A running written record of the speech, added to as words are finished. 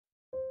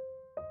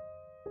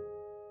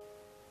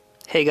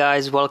Hey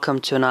guys, welcome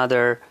to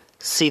another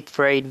Sith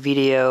raid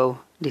video.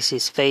 This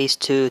is phase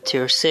 2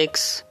 tier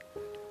 6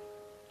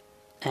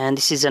 and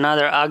this is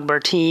another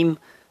Ackbar team.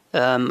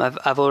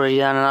 I've already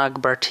done an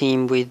Ackbar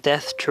team with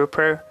Death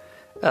Trooper,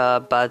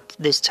 but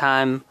this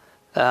time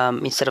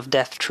instead of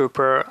Death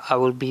Trooper I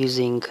will be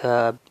using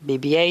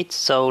BB8,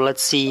 so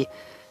let's see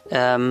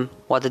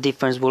what the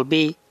difference will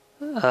be.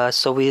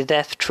 So with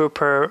Death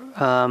Trooper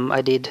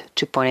I did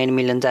 2.8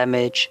 million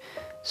damage,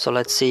 so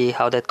let's see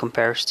how that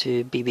compares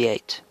to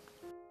BB8.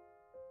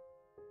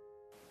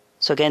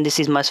 So again, this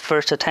is my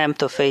first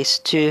attempt of phase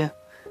 2,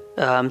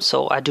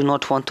 so I do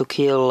not want to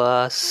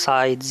kill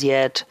sides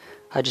yet.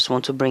 I just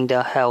want to bring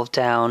their health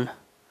down,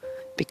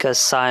 because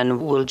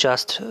Cyan will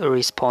just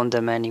respawn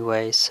them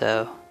anyway,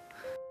 so...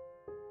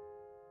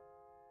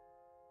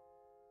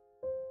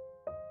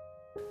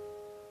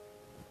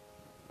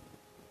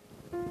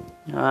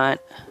 Alright,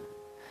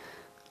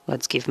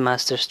 let's give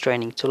Master's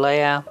Training to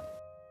Leia.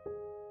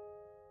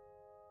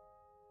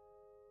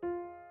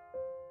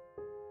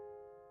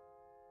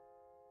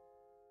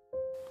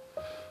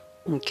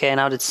 Okay,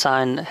 now that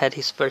Cyan had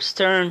his first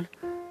turn,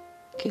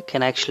 he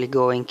can actually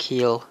go and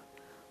kill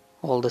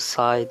all the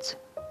sides,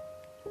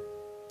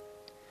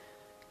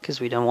 because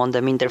we don't want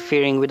them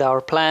interfering with our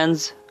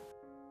plans.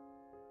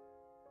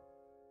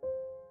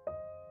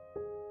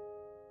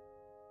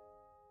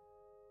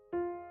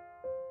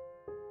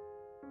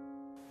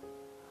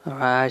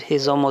 Alright,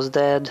 he's almost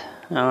dead.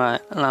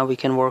 Alright, now we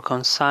can work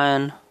on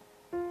Cyan.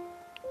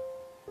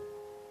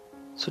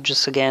 So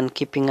just again,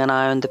 keeping an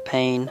eye on the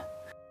pain.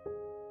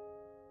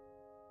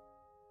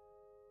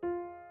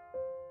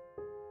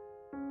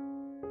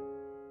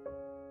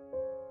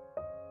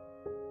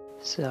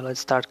 So let's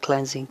start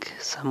cleansing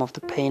some of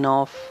the pain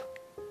off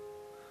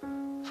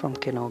from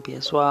Kenobi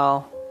as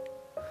well.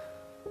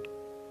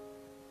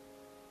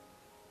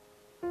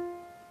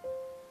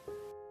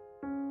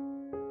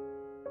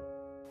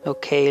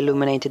 Okay,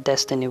 Illuminated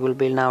Destiny will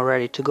be now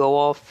ready to go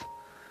off.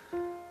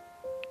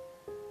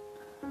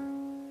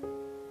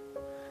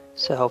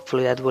 So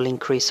hopefully that will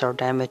increase our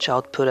damage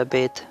output a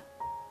bit.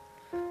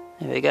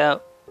 There we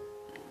go.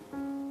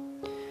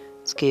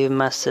 Let's give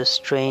Master's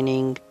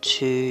Training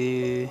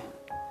to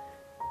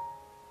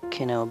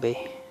Kenobi.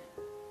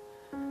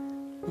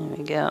 There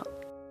we go.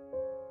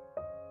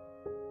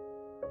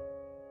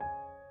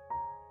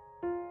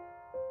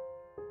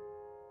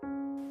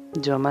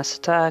 Do a mass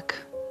attack.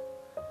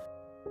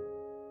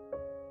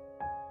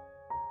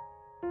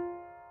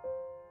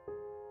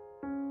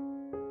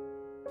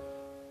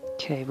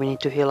 Okay, we need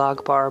to heal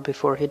Ackbar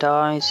before he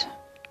dies.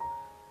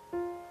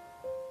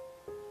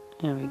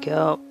 There we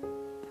go.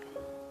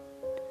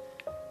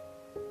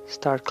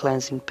 Start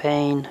cleansing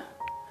pain.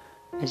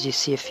 As you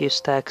see, a few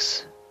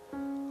stacks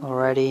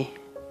already.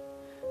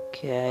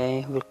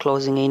 Okay, we're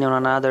closing in on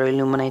another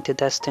Illuminated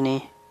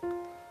Destiny.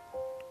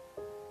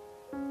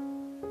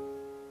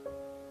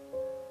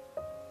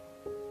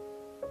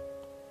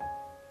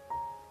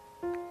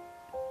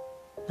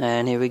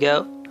 And here we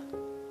go.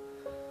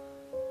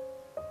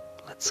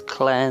 Let's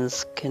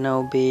cleanse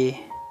Kenobi.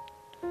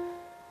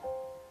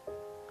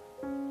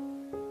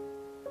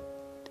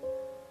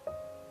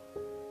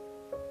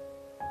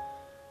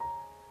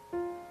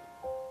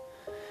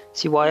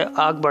 See why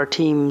Ackbar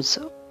teams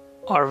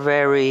are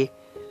very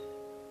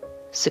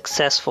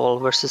successful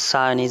versus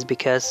Cyan is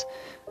because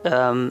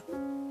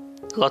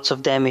lots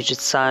of damage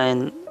that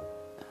Cyan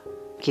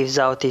gives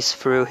out is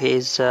through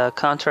his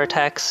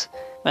counterattacks,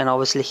 and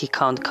obviously he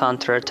can't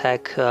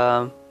counterattack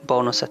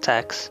bonus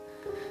attacks.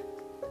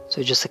 So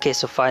it's just a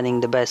case of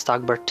finding the best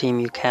Ackbar team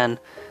you can,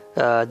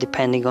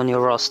 depending on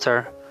your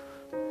roster.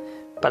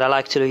 But I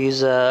like to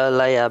use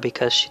Leia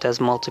because she does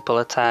multiple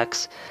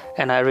attacks,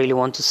 and I really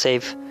want to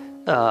save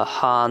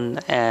Han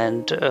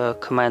and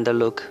Commander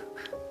Luke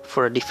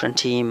for a different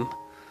team.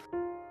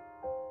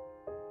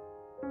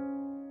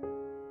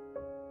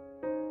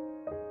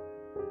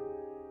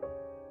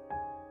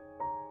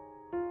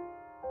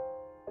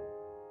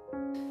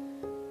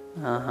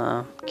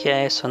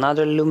 Okay, so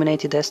another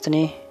Illuminated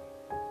Destiny.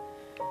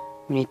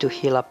 We need to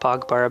heal up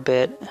Ackbar a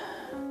bit.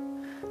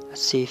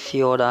 Let's see if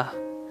Yoda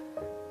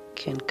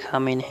can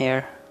come in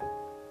here.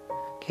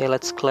 Okay,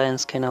 let's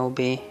cleanse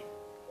Kenobi.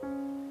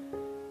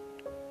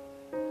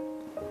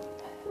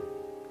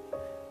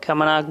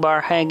 Come on,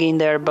 Ackbar, hang in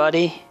there,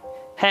 buddy.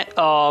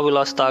 Oh, we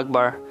lost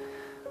Ackbar.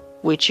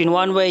 Which in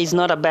one way is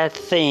not a bad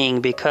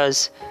thing,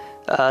 because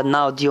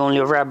now the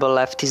only rebel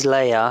left is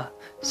Leia,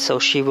 so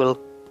she will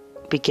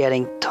be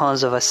getting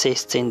tons of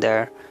assists in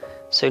there.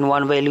 So in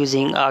one way,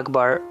 losing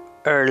Ackbar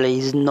early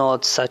is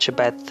not such a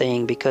bad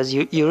thing, because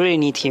you really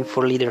need him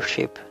for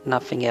leadership,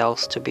 nothing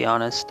else, to be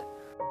honest.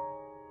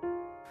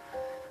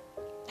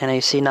 And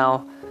you see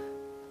now,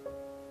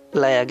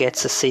 Leia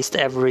gets assist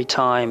every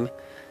time,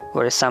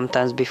 whereas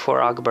sometimes before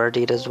Ackbar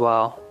did as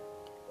well.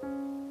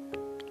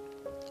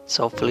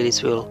 So hopefully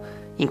this will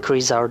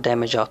increase our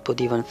damage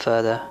output even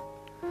further.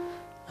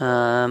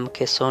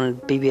 Okay, so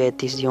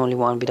BB8 is the only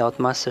one without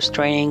Master's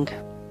Training.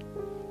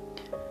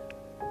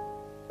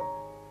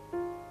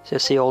 So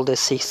see all the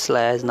assists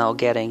Leia is now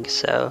getting,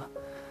 so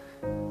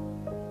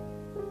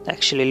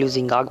Actually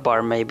losing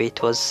Ackbar, maybe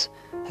it was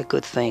a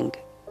good thing.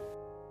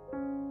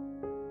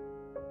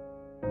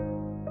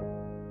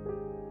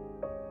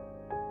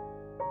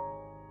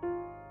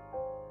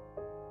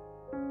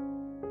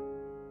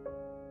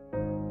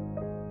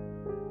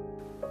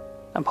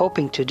 I'm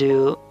hoping to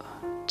do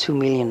 2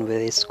 million with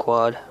this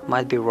squad.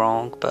 Might be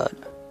wrong, but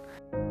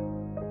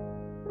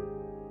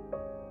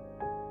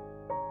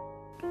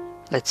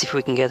let's see if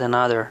we can get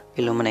another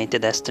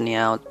Illuminated Destiny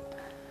out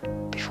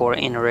before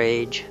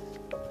Enrage.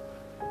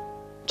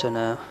 Don't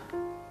know.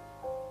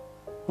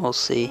 We'll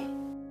see.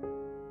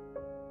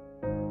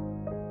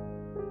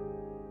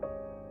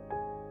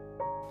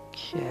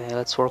 Okay,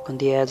 let's work on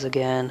the ads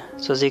again.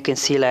 So as you can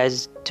see, Leia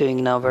is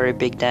doing now very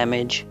big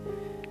damage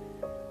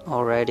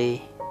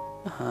already.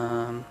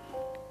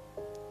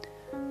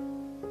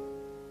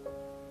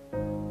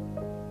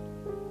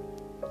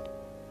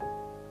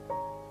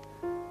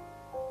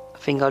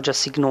 I think I'll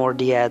just ignore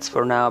the ads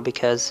for now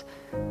because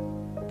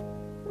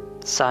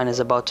Sign is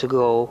about to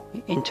go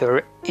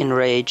into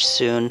Enrage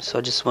soon, so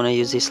I just want to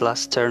use this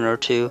last turn or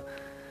two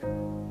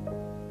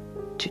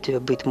to do a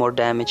bit more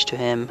damage to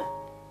him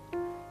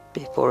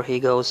before he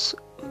goes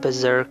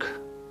berserk.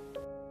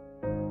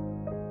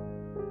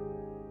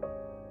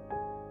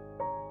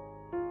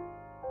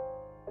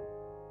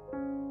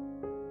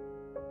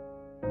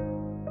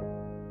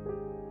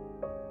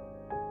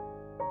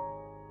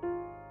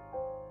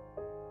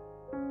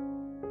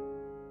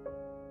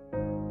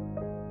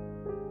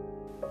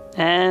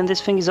 And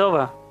this thing is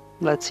over.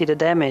 Let's see the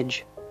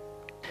damage.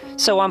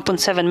 So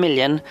 1.7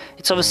 million.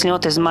 It's obviously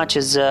not as much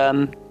as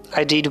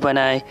I did when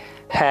I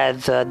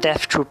had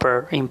Death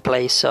Trooper in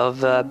place of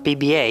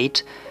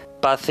BB8,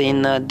 but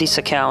in this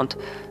account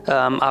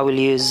I will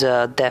use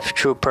Death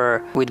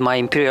Trooper with my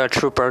Imperial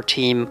Trooper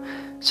team,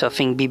 so I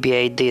think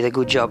BB8 did a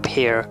good job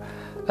here.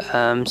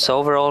 So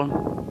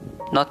overall,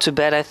 not too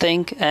bad I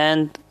think,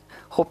 and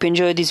hope you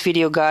enjoyed this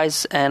video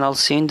guys, and I'll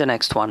see you in the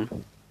next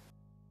one.